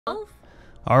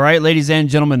Alright, ladies and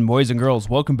gentlemen, boys and girls,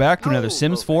 welcome back to another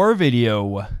Sims 4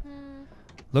 video.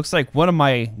 Looks like one of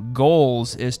my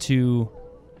goals is to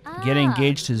get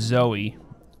engaged to Zoe.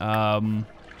 Oh,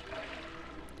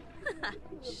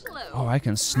 I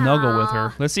can snuggle with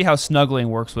her. Let's see how snuggling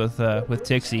works with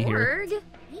Tixie here.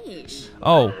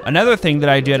 Oh, another thing that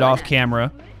I did off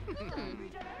camera.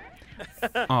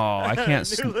 Oh,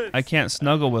 I can't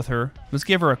snuggle with her. Let's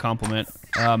give her a compliment.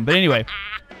 But anyway,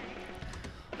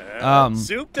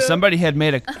 somebody had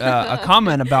made a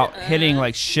comment about hitting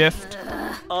like Shift,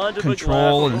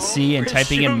 Control, and C and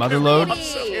typing in motherload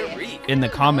in the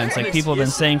comments. Like people have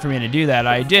been saying for me to do that.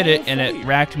 I did it, and it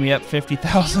racked me up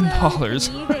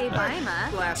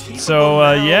 $50,000.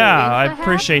 So yeah, I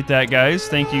appreciate that, guys.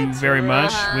 Thank you very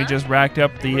much. We just racked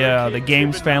up the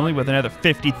games family with another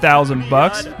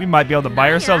 $50,000. We might be able to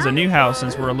buy ourselves a new house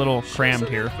since we're a little crammed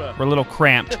here. We're a little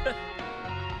cramped.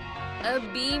 A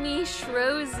beamy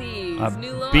Shrozy.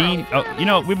 Oh, you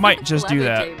know, we might just do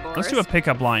that. Let's do a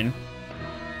pickup line.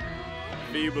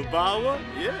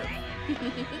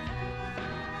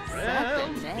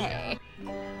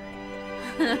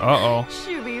 Uh-oh.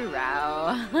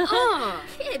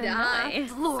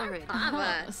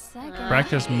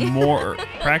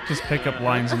 Practice pickup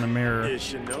lines in the mirror.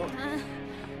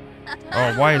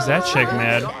 Oh, why is that chick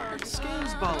mad?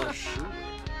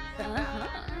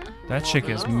 That chick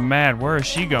is mad. Where is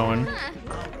she going?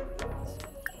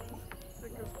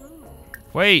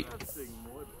 Wait.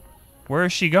 Where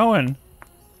is she going?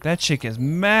 That chick is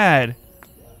mad.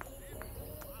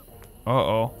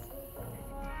 Uh-oh.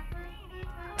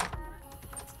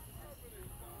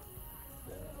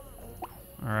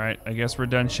 Alright, I guess we're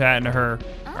done chatting to her.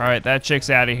 Alright, that chick's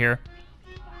out of here.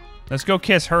 Let's go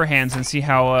kiss her hands and see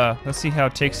how, let's see how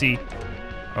Tixie...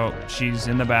 Oh, she's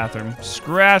in the bathroom.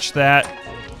 Scratch that.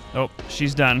 Oh,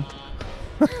 she's done.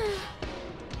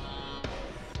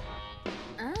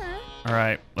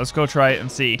 Alright, let's go try it and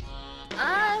see.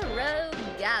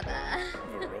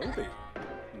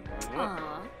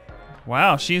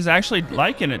 Wow, she's actually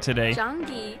liking it today.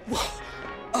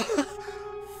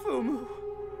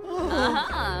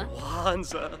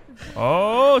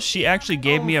 Oh, she actually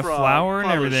gave me a flower and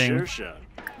everything.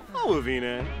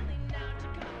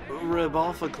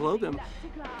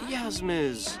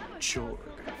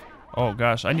 Oh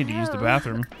gosh, I need to use the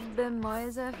bathroom.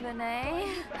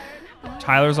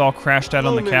 Tyler's all crashed out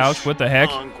on the couch. What the heck?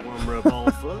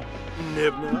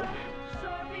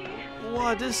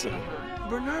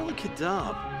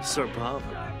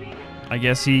 I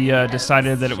guess he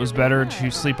decided that it was better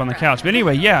to sleep on the couch. But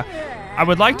anyway, yeah, I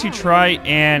would like to try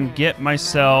and get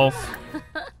myself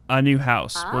a new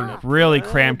house. We're really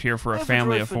cramped here for a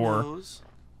family of 4.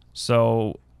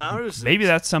 So maybe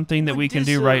that's something that we can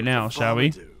do right now, shall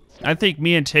we? I think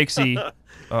me and Tixie...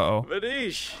 Uh-oh.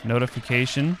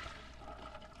 Notification.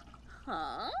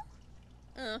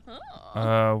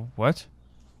 What?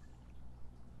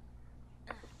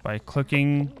 By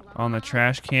clicking on the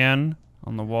trash can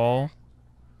on the wall.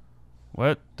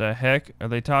 What the heck are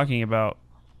they talking about?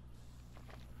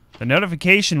 The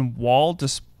notification wall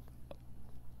displays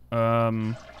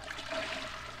a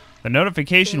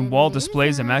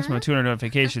maximum of 200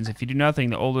 notifications. If you do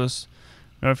nothing, the oldest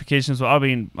notifications will all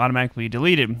be automatically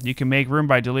deleted. You can make room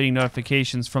by deleting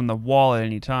notifications from the wall at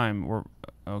any time. Or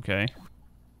okay.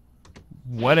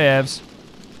 Whatevs.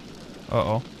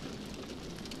 Uh-oh.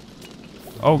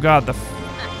 Oh god,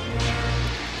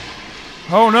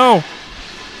 oh no!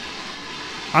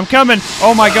 I'm coming!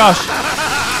 Oh my gosh!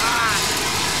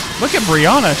 Look at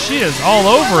Brianna, she is all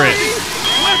over it!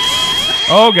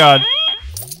 Oh god.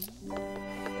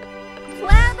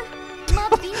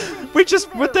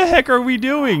 What the heck are we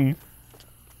doing?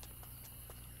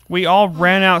 We all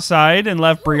ran outside and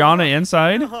left Brianna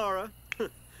inside?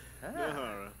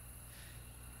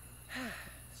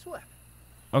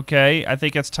 Okay, I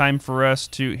think it's time for us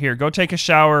to... Here, go take a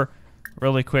shower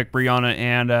really quick, Brianna,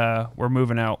 and we're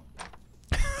moving out.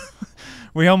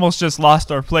 We almost just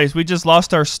lost our place. We just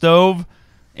lost our stove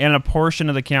and a portion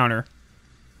of the counter.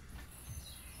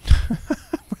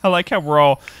 I like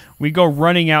how we go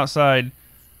running outside.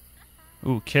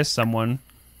 Ooh, kiss someone.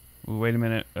 Ooh, wait a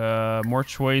minute. More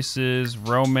choices,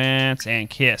 romance, and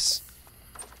kiss.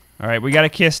 Alright, we gotta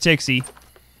kiss Tixie.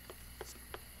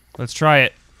 Let's try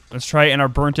it. Let's try it in our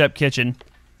burnt-up kitchen.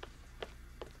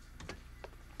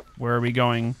 Where are we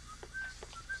going?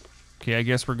 Okay, I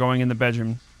guess we're going in the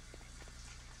bedroom.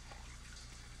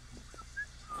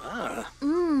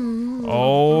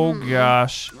 Oh,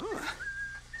 gosh.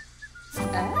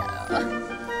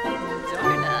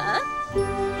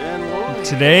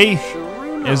 Today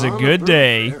is a good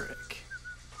day.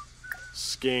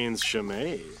 Bereghostgames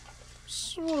Shamay.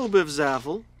 Swobiv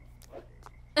Zaffel.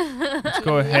 Let's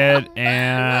go ahead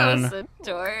and... That's a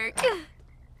dork.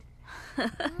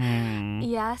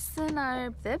 Yasin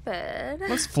our bibid.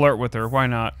 Let's flirt with her. Why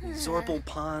not? Zorpal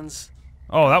Pons.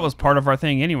 Oh, that was part of our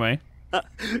thing anyway.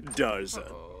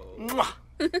 Darza.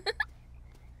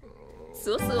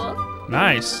 Sul.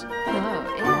 Nice.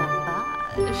 Oh,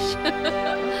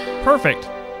 yeah, Perfect.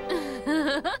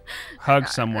 Hug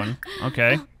someone.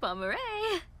 Okay. Bummeray.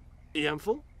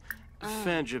 Yemful.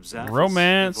 Fanjib Zaffel.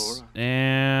 Romance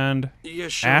and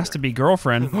asked to be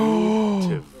girlfriend.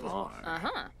 Tivar.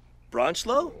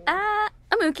 Bronchlow?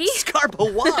 Amuki.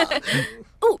 Scarpawa.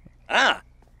 Ooh.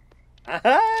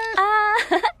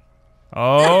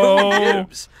 Oh.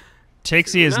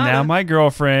 Tixie is now my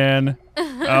girlfriend.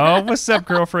 Oh, what's up,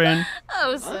 girlfriend?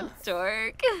 Oh, so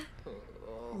dork.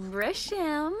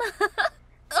 Brisham.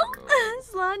 Oh,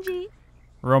 Slangy.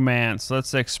 Romance.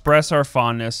 Let's express our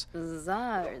fondness.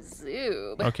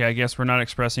 Zarzoob. Okay, I guess we're not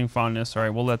expressing fondness. All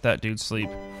right, we'll let that dude sleep.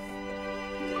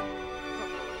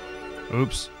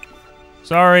 Oops.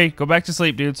 Sorry. Go back to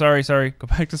sleep, dude. Sorry. Go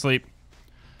back to sleep.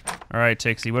 All right,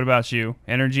 Tixie, what about you?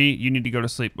 Energy, you need to go to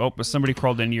sleep. Oh, but somebody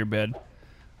crawled into your bed.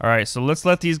 All right, so let's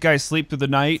let these guys sleep through the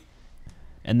night,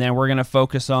 and then we're going to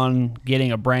focus on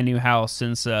getting a brand new house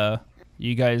since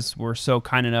you guys were so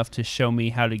kind enough to show me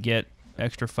how to get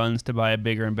extra funds to buy a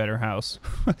bigger and better house.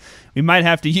 We might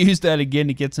have to use that again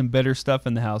to get some better stuff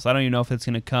in the house. I don't even know if it's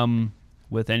going to come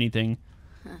with anything.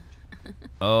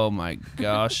 Oh, my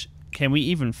gosh. Can we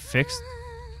even fix...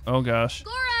 Oh, gosh.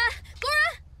 Gora!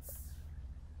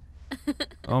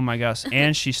 Oh, my gosh.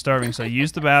 And she's starving, so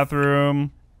use the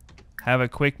bathroom. Have a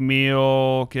quick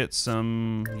meal. Get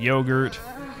some yogurt.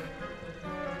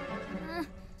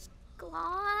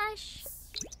 Glosh.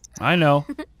 I know.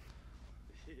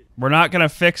 We're not gonna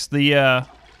fix the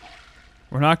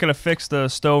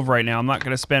stove right now. I'm not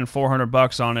gonna spend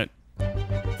 $400 on it.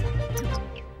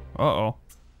 Uh-oh.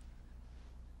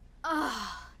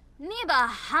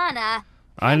 Nibahana.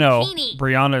 I know. Pankini.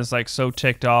 Brianna's like so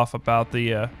ticked off about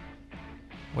the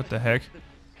what the heck?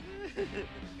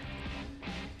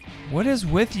 What is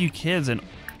with you kids and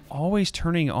always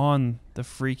turning on the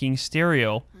freaking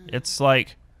stereo? It's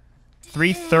like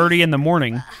 3:30 in the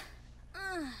morning.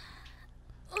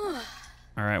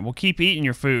 All right, well, keep eating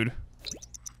your food.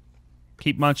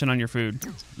 Keep munching on your food.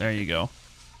 There you go.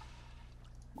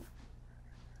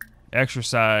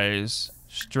 Exercise,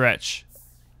 stretch.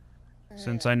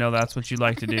 Since I know that's what you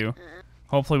like to do.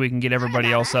 Hopefully we can get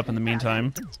everybody else up in the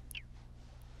meantime.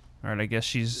 All right, I guess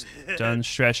she's done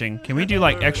stretching. Can we do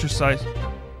like exercise to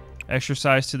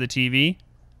the TV?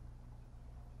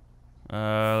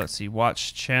 Let's see.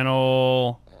 Watch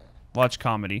channel. Watch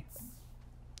comedy.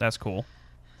 That's cool.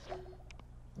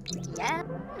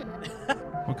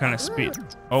 What kind of speed?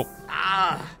 Oh.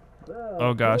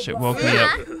 Oh gosh, it woke me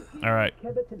up. All right.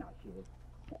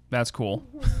 That's cool.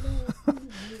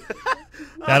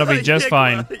 That'll be just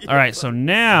fine. All right, so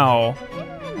now.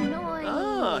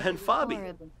 And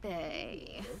Fabi.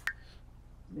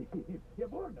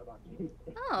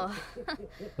 Oh.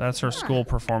 That's her school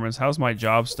performance. How's my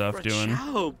job stuff doing?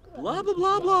 Blah, blah,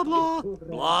 blah, blah, blah.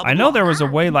 Blah, I know there was a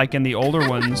way, like in the older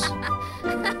ones.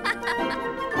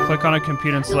 Click on a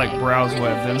computer and select Browse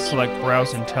Web, then select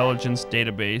Browse Intelligence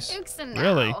Database.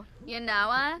 Really?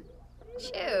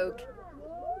 Chook.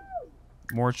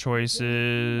 More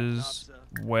choices.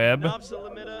 Web.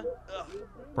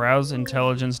 Browse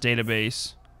Intelligence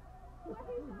Database.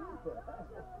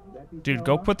 Dude,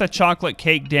 go put the chocolate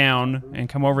cake down and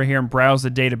come over here and browse the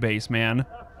database, man.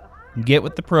 Get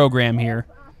with the program here.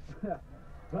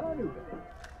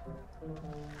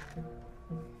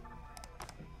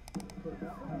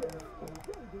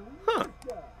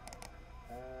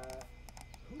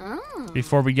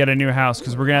 Before we get a new house,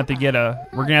 because we're gonna have to get a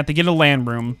land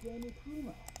room.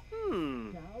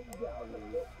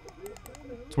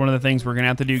 It's one of the things we're gonna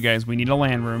have to do, guys. We need a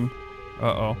land room.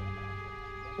 Uh-oh.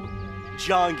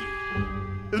 Jongi.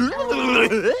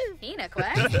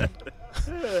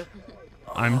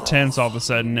 I'm tense all of a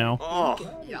sudden now. Oh,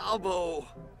 Yabo.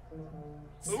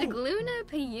 Sigluna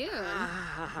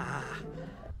Payun.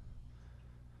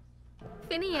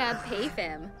 Finia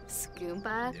Payfim.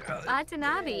 Skoompa.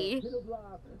 Watanabe.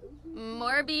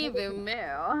 Morbi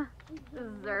Vumu.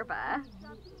 Zerpa.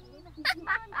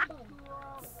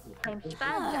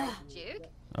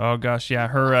 Oh gosh, yeah,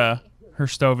 her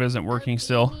stove isn't working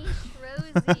still.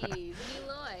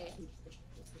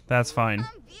 That's fine.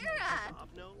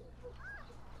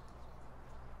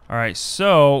 All right,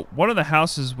 so one of the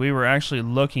houses we were actually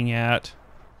looking at.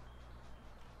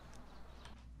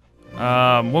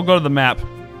 We'll go to the map.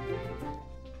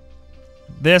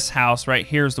 this house right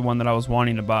here is the one that I was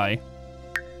wanting to buy.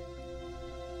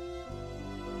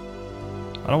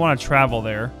 I don't want to travel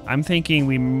there. I'm thinking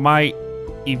we might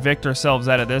evict ourselves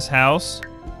out of this house.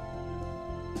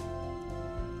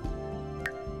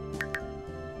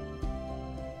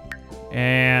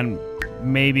 And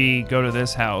maybe go to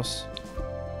this house.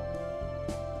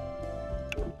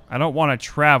 I don't want to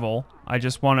travel. I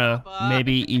just want to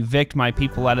maybe evict my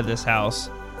people out of this house.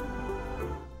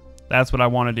 That's what I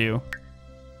want to do.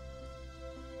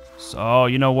 So,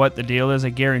 you know what the deal is? I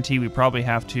guarantee we probably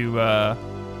have to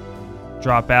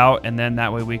drop out, and then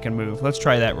that way we can move. Let's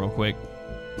try that real quick.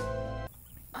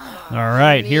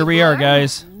 Alright, here we are,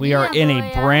 guys. We are in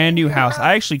a brand new house.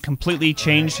 I actually completely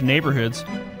changed neighborhoods.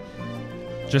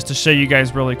 Just to show you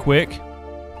guys really quick.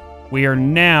 We are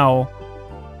now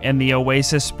in the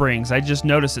Oasis Springs. I just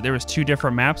noticed that there was 2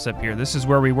 different maps up here. This is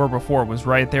where we were before. It was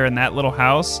right there in that little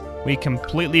house. We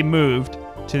completely moved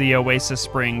to the Oasis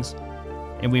Springs.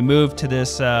 And we moved to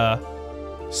this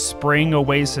spring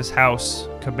oasis house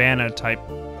cabana type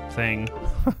thing.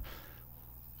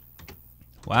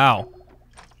 Wow.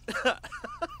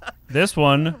 This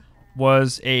one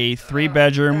was a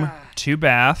 3-bedroom,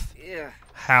 2-bath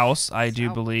house, I do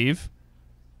believe.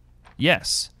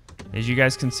 Yes. As you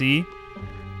guys can see,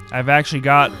 I've actually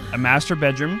got a master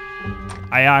bedroom.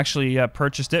 I actually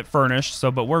purchased it furnished,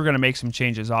 but we're going to make some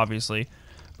changes, obviously.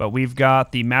 But we've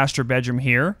got the master bedroom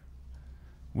here.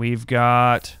 We've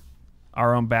got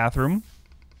our own bathroom.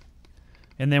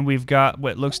 And then we've got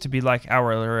what looks to be like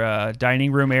our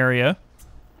dining room area.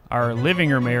 Our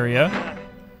living room area.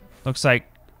 Looks like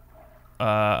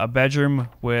a bedroom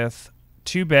with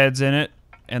 2 beds in it.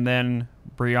 And then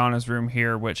Brianna's room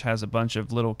here, which has a bunch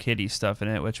of little kitty stuff in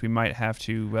it, which we might have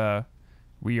to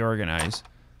reorganize.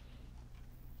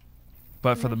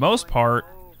 But for the most part,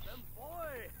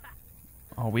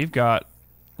 oh, we've got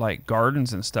like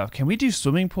gardens and stuff. Can we do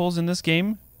swimming pools in this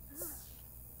game? I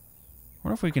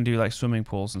wonder if we can do like swimming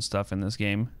pools and stuff in this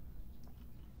game.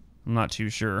 I'm not too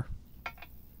sure.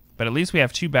 But at least we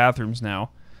have 2 bathrooms now.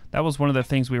 That was one of the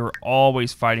things we were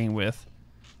always fighting with.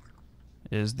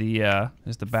 Is the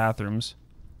bathrooms.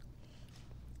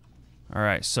 All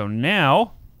right, so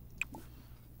now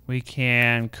we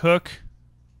can cook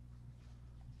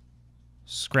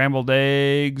scrambled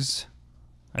eggs.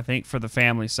 I think for the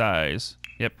family size.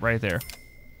 Yep, right there.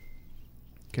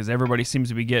 Because everybody seems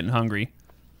to be getting hungry.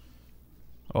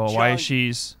 Oh, why is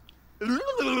she's?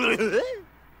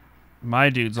 My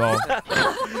dude's all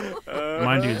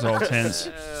tense.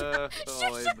 All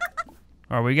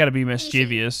right, we got to be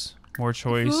mischievous. More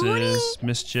choices,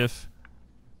 mischief,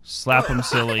 slap him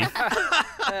silly.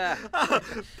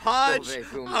 Podge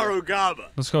Arugaba.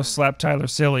 Let's go slap Tyler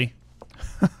silly.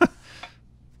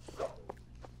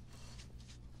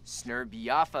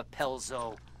 Snurbiafa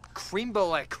Pelzo.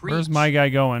 Creambo Creech. Where's my guy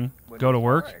going? Go to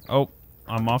work? Oh,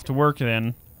 I'm off to work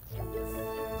then.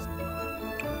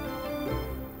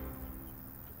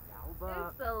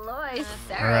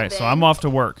 Alright, so I'm off to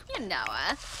work. You know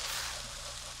us.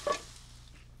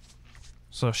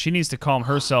 So she needs to calm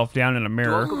herself down in a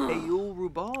mirror.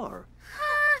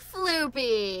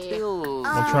 Floopy. We'll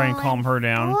try and calm her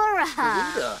down.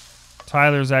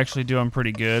 Tyler's actually doing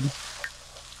pretty good.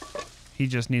 He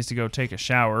just needs to go take a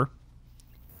shower.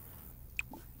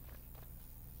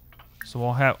 So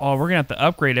we'll have... Oh, we're going to have to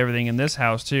upgrade everything in this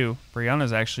house, too.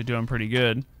 Brianna's actually doing pretty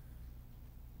good.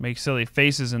 Make silly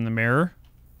faces in the mirror.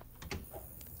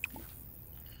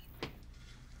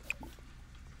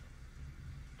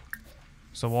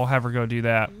 So we'll have her go do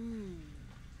that.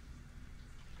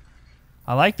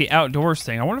 I like the outdoors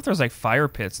thing. I wonder if there's like fire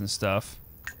pits and stuff.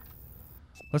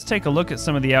 Let's take a look at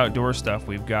some of the outdoor stuff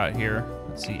we've got here.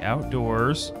 Let's see,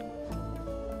 outdoors.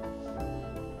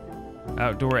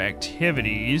 Outdoor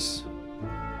activities.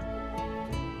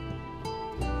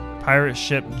 Pirate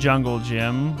ship jungle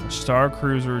gym. Star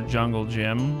cruiser jungle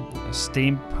gym. A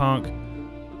steampunk.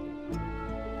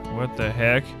 What the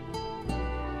heck?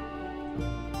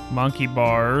 Monkey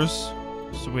bars.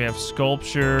 So we have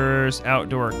sculptures,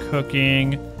 outdoor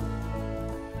cooking.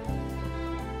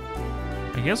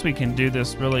 I guess we can do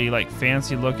this really like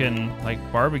fancy looking like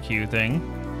barbecue thing.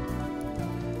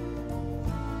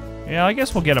 Yeah, I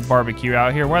guess we'll get a barbecue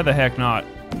out here. Why the heck not?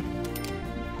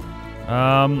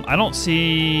 I don't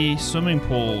see swimming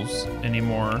pools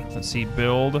anymore. Let's see,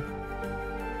 build.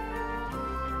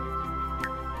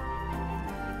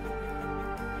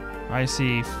 I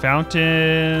see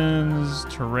fountains,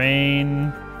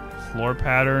 terrain, floor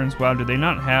patterns. Wow, do they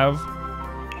not have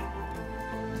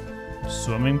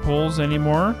swimming pools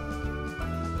anymore?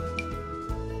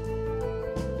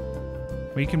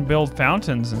 We can build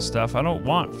fountains and stuff. I don't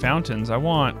want fountains. I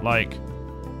want, like,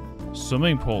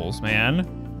 swimming pools, man.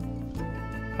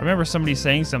 I remember somebody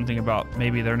saying something about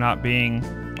maybe they're not being...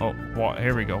 Oh,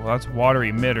 here we go. Well, that's water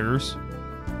emitters.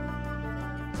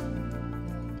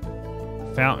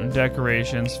 Fountain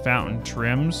decorations, fountain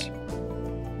trims.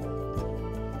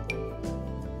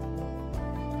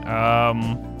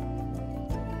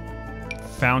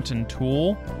 Fountain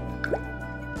tool.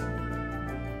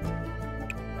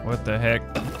 What the heck?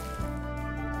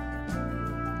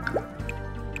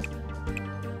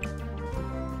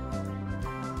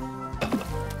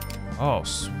 Oh,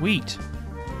 sweet.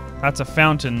 That's a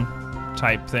fountain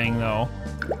type thing, though.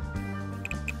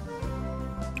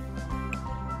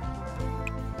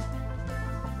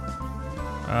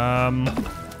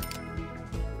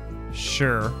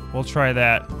 Sure. We'll try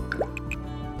that.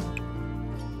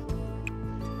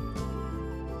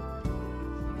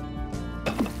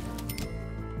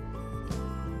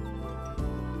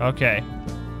 Okay.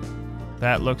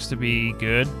 That looks to be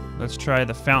good. Let's try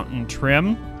the fountain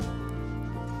trim.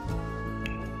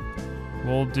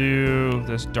 We'll do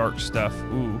this dark stuff.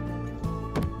 Ooh.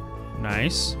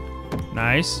 Nice.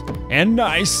 Nice. And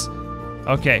nice.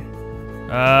 Okay.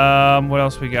 What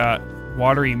else we got?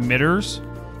 Water emitters.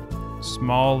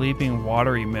 Small leaping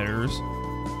water emitters.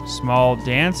 Small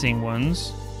dancing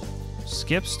ones.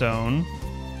 Skipstone.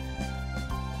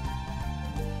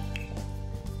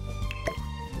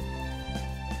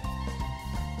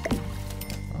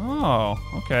 Oh,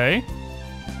 okay.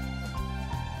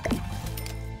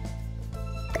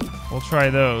 We'll try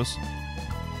those.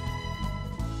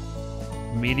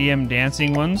 Medium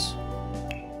dancing ones.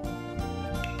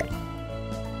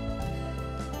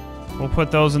 We'll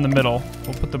put those in the middle.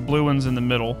 We'll put the blue ones in the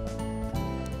middle.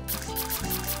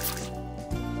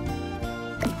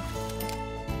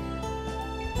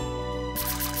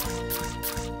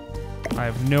 I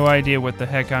have no idea what the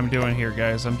heck I'm doing here,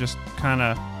 guys. I'm just kind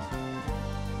of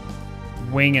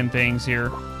winging things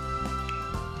here.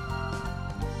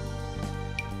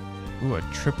 Ooh, a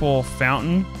triple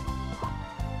fountain.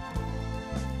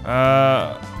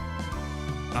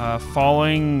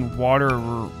 Falling water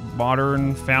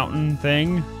modern fountain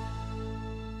thing.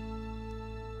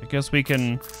 I guess we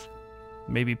can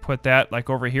maybe put that like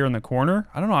over here in the corner.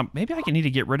 I don't know. Maybe I need to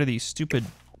get rid of these stupid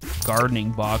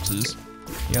gardening boxes.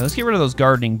 Yeah, let's get rid of those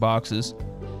gardening boxes.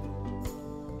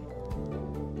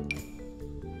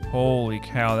 Holy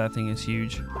cow, that thing is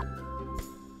huge.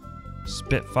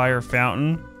 Spitfire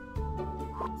fountain.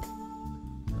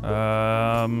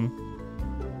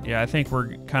 Yeah, I think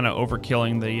we're kind of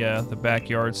overkilling the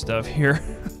backyard stuff here.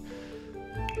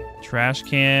 Trash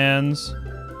cans.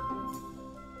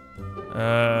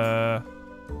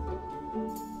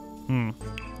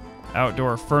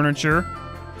 Outdoor furniture.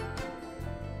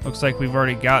 Looks like we've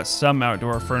already got some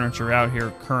outdoor furniture out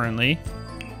here currently.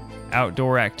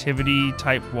 Outdoor activity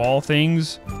type wall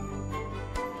things.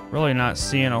 Really not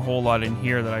seeing a whole lot in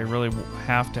here that I really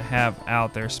have to have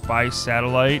out there. Spice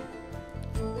satellite.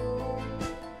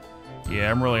 Yeah,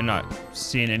 I'm really not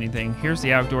seeing anything. Here's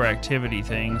the outdoor activity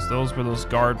things. Those were those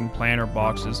garden planter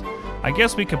boxes. I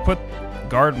guess we could put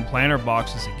garden planter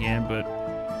boxes again, but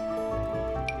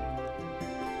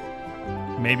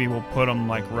maybe we'll put them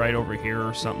like right over here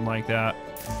or something like that.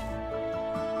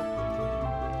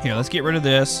 Here, let's get rid of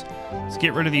this. Let's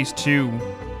get rid of these two.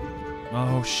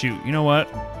 Oh, shoot. You know what?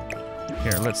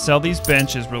 Here, let's sell these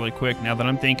benches really quick now that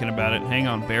I'm thinking about it. Hang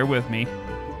on, bear with me.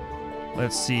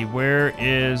 Let's see, where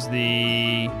is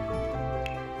the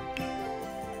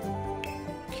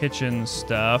kitchen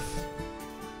stuff?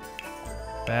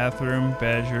 Bathroom,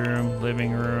 bedroom,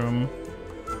 living room.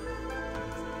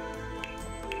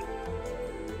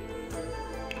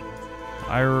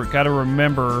 I gotta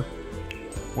remember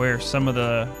where some of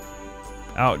the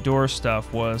outdoor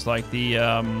stuff was, like the,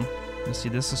 let's see,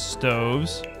 this is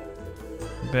stoves,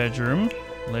 bedroom,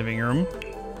 living room,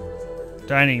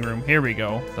 dining room. Here we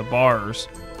go, the bars.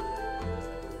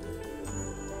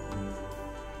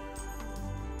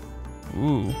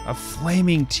 Ooh, a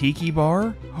flaming tiki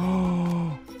bar?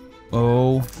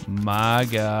 Oh my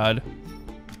god.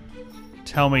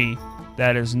 Tell me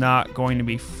that is not going to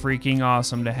be freaking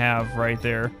awesome to have right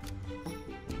there.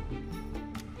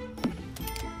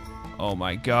 Oh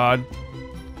my god.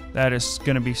 That is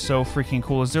going to be so freaking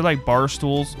cool. Is there like bar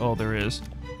stools? Oh, there is.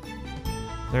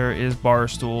 There is bar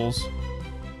stools.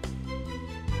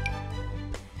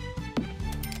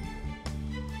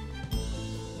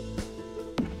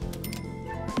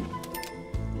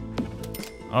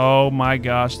 Oh my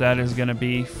gosh, that is going to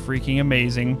be freaking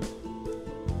amazing.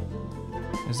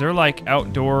 Is there like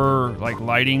outdoor like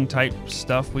lighting type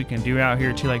stuff we can do out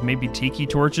here too? Like maybe tiki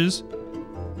torches?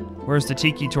 Where's the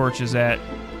tiki torches at?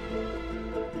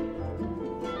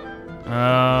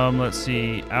 Let's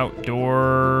see.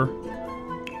 Outdoor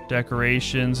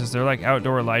decorations. Is there like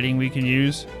outdoor lighting we can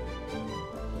use?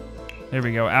 There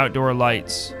we go. Outdoor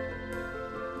lights.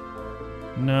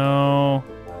 No.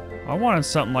 I wanted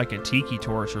something like a tiki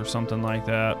torch or something like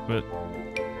that, but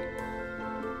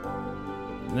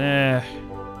nah.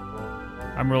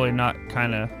 I'm really not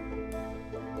kind of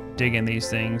digging these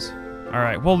things. All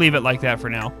right, we'll leave it like that for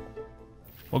now.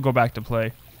 We'll go back to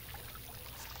play.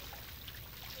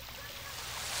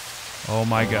 Oh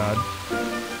my god.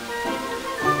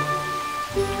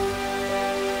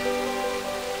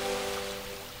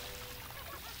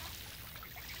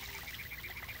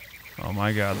 Oh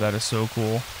my god, that is so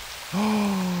cool.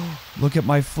 Look at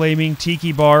my flaming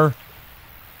tiki bar.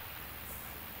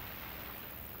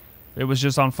 It was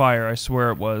just on fire, I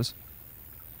swear it was.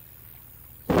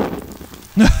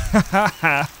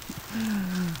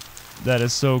 That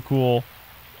is so cool.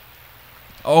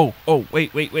 Oh,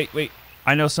 wait.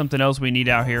 I know something else we need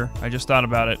out here. I just thought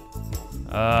about it.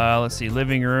 Let's see,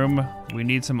 living room. We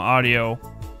need some audio.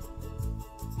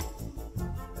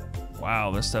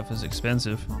 Wow, this stuff is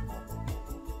expensive.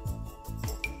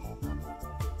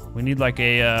 We need like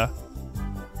a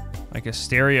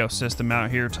stereo system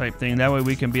out here type thing. That way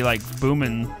we can be like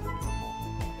booming.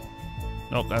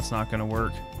 Nope, that's not gonna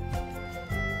work.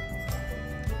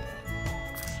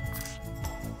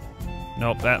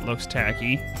 Nope, that looks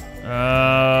tacky.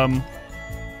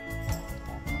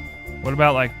 What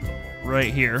about like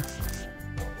right here?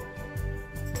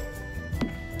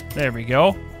 There we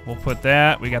go. We'll put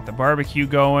that. We got the barbecue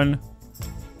going.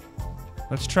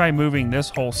 Let's try moving this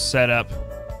whole setup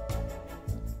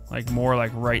like more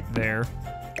like right there.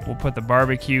 We'll put the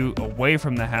barbecue away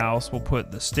from the house. We'll put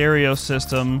the stereo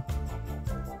system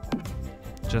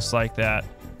just like that.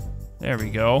 There we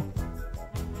go.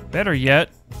 Better yet,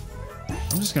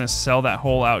 I'm just gonna sell that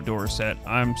whole outdoor set.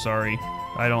 I'm sorry,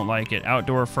 I don't like it.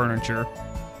 Outdoor furniture.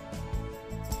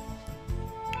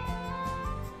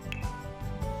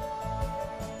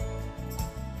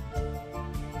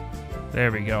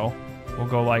 There we go. We'll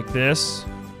go like this.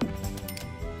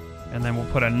 And then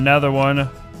we'll put another one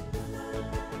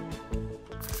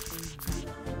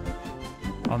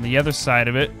on the other side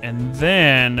of it. And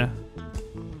then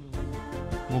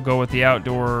we'll go with the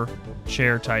outdoor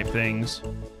chair type things.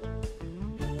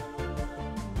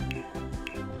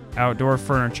 Outdoor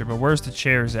furniture, but where's the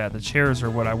chairs at? The chairs are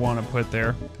what I want to put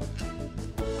there.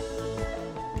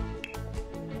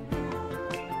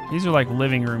 These are like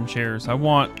living room chairs. I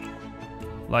want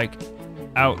like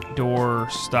outdoor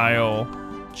style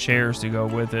chairs to go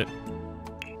with it.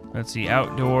 Let's see,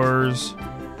 outdoors.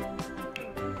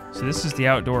 So this is the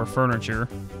outdoor furniture.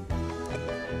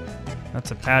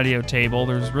 That's a patio table.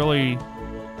 There's really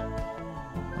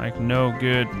like no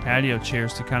good patio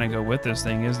chairs to kind of go with this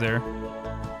thing, is there?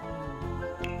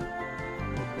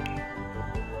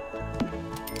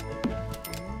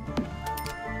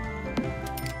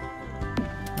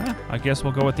 I guess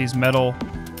we'll go with these metal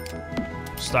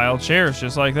style chairs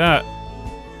just like that.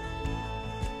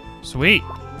 Sweet.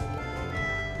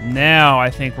 Now I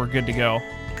think we're good to go.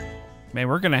 Man,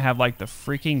 we're gonna have like the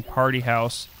freaking party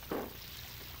house.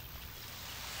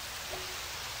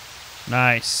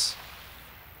 Nice.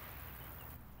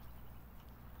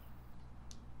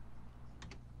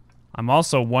 I'm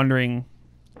also wondering,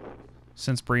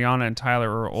 since Brianna and Tyler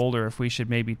are older, if we should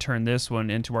maybe turn this one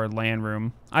into our LAN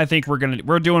room. I think we're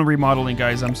doing remodeling,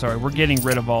 guys. I'm sorry. We're getting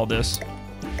rid of all this.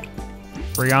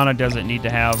 Brianna doesn't need to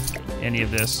have any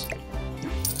of this.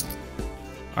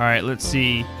 All right, let's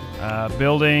see.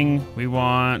 Building, we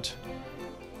want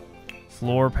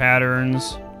floor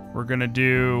patterns. We're gonna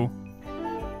do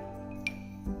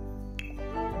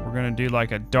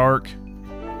like a dark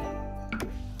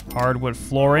hardwood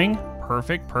flooring.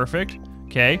 Perfect, perfect.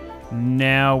 Okay,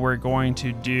 now we're going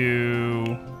to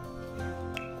do,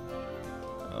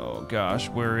 oh gosh,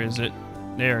 where is it?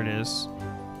 There it is.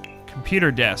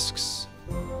 Computer desks.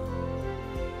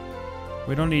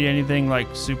 We don't need anything like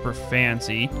super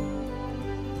fancy.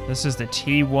 This is the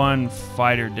T1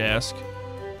 fighter desk.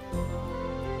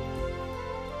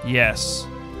 Yes.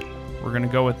 We're gonna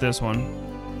go with this one.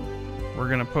 We're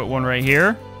gonna put one right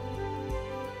here.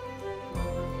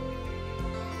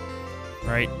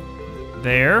 Right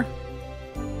there.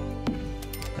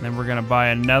 And then we're gonna buy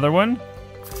another one.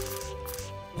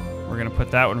 We're gonna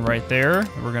put that one right there.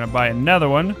 And we're gonna buy another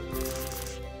one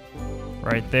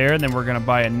right there. And then we're gonna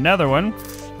buy another one.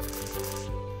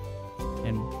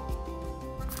 And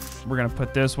we're gonna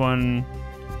put this one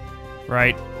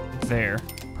right there.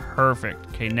 Perfect.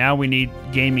 Okay, now we need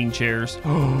gaming chairs.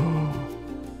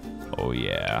 Oh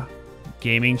yeah.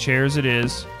 Gaming chairs it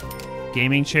is.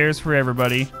 Gaming chairs for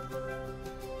everybody.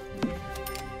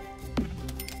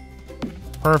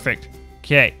 Perfect.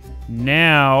 Okay,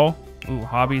 now, ooh,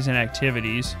 hobbies and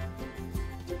activities.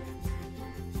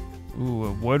 Ooh,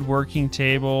 a woodworking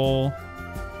table.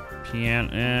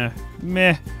 Piano,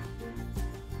 meh.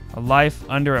 A life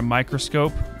under a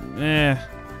microscope,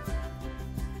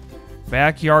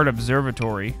 Backyard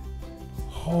observatory.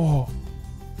 Oh,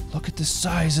 look at the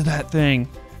size of that thing.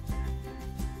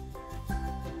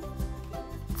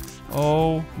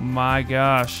 Oh my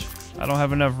gosh. I don't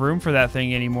have enough room for that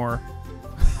thing anymore.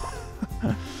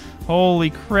 Holy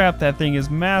crap, that thing is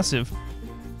massive.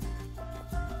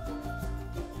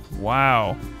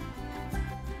 Wow.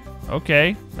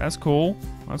 Okay, that's cool.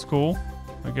 That's cool.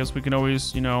 I guess we can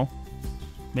always, you know,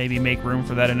 maybe make room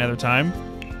for that another time.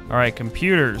 All right,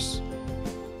 computers.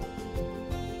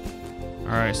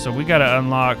 All right, so we got to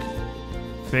unlock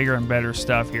bigger and better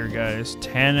stuff here, guys.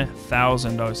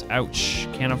 $10,000. Ouch,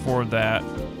 can't afford that.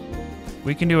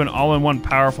 We can do an all-in-one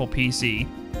powerful PC.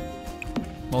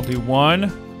 We'll do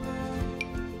 1,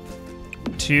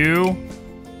 2,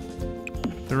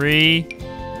 3,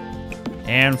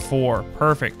 and 4.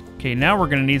 Perfect. Okay, now we're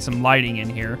gonna need some lighting in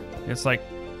here. It's like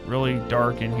really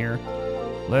dark in here.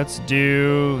 Let's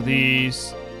do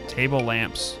these table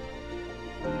lamps.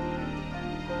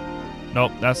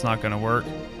 Nope, that's not gonna work.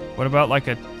 What about like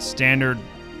a standard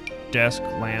desk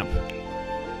lamp?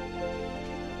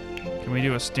 Can we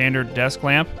do a standard desk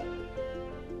lamp?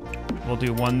 We'll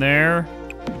do one there,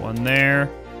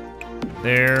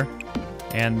 there,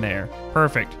 and there.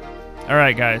 Perfect. All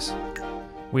right, guys.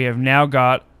 We have now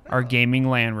got our gaming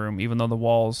LAN room, even though the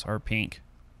walls are pink.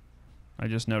 I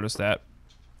just noticed that.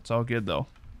 It's all good, though.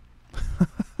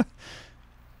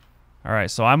 All right,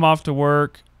 so I'm off to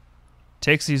work.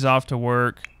 Tixie's off to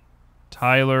work.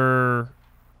 Tyler...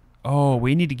 Oh,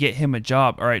 we need to get him a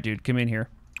job. All right, dude, come in here.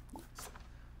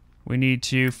 We need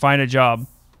to find a job.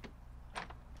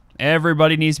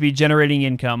 Everybody needs to be generating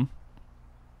income.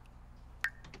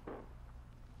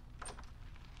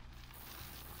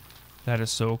 That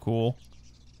is so cool.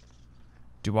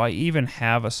 Do I even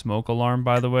have a smoke alarm,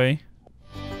 by the way?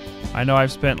 I know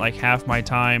I've spent like half my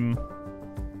time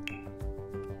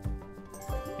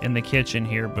in the kitchen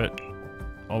here, but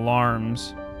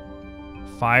alarms.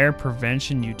 Fire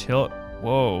prevention utility.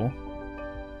 Whoa.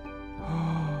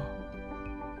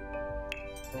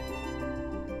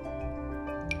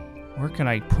 Where can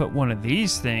I put one of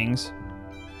these things?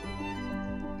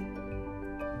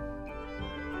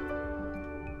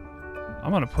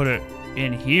 I'm gonna put it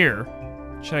in here.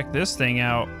 Check this thing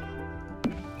out.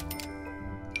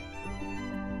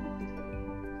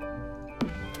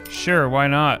 Sure, why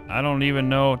not? I don't even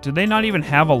know. Do they not even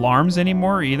have alarms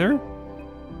anymore either?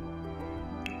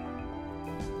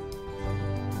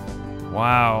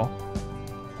 Wow.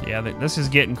 Yeah, this is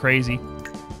getting crazy.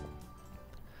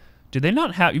 Do they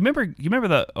not have... You remember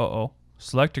the... Uh-oh.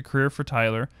 Select a career for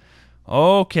Tyler.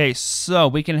 Okay, so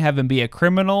we can have him be a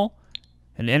criminal,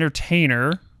 an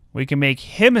entertainer. We can make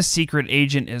him a secret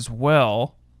agent as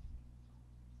well.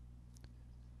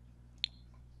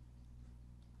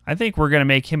 I think we're going to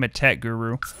make him a tech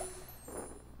guru.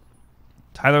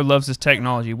 Tyler loves his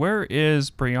technology. Where is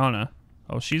Brianna?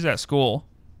 Oh, she's at school.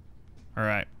 All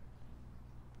right.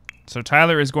 So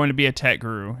Tyler is going to be a tech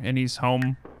guru, and he's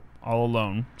home all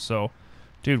alone. So,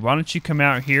 dude, why don't you come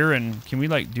out here and can we,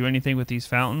 like, do anything with these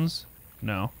fountains?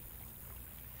 No.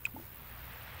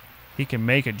 He can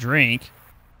make a drink.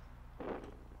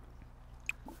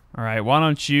 All right, why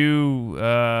don't you,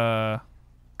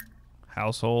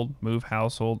 household, move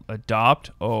household,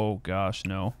 adopt? Oh, gosh,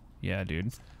 no. Yeah,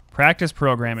 dude. Practice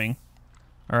programming.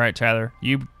 All right, Tyler,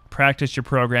 you practice your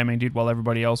programming, dude, while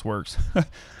everybody else works.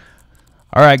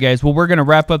 All right, guys, well, we're going to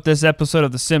wrap up this episode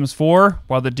of The Sims 4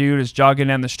 while the dude is jogging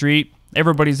down the street.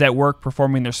 Everybody's at work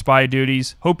performing their spy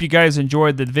duties. Hope you guys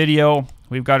enjoyed the video.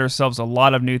 We've got ourselves a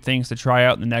lot of new things to try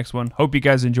out in the next one. Hope you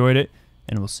guys enjoyed it,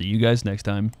 and we'll see you guys next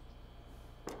time.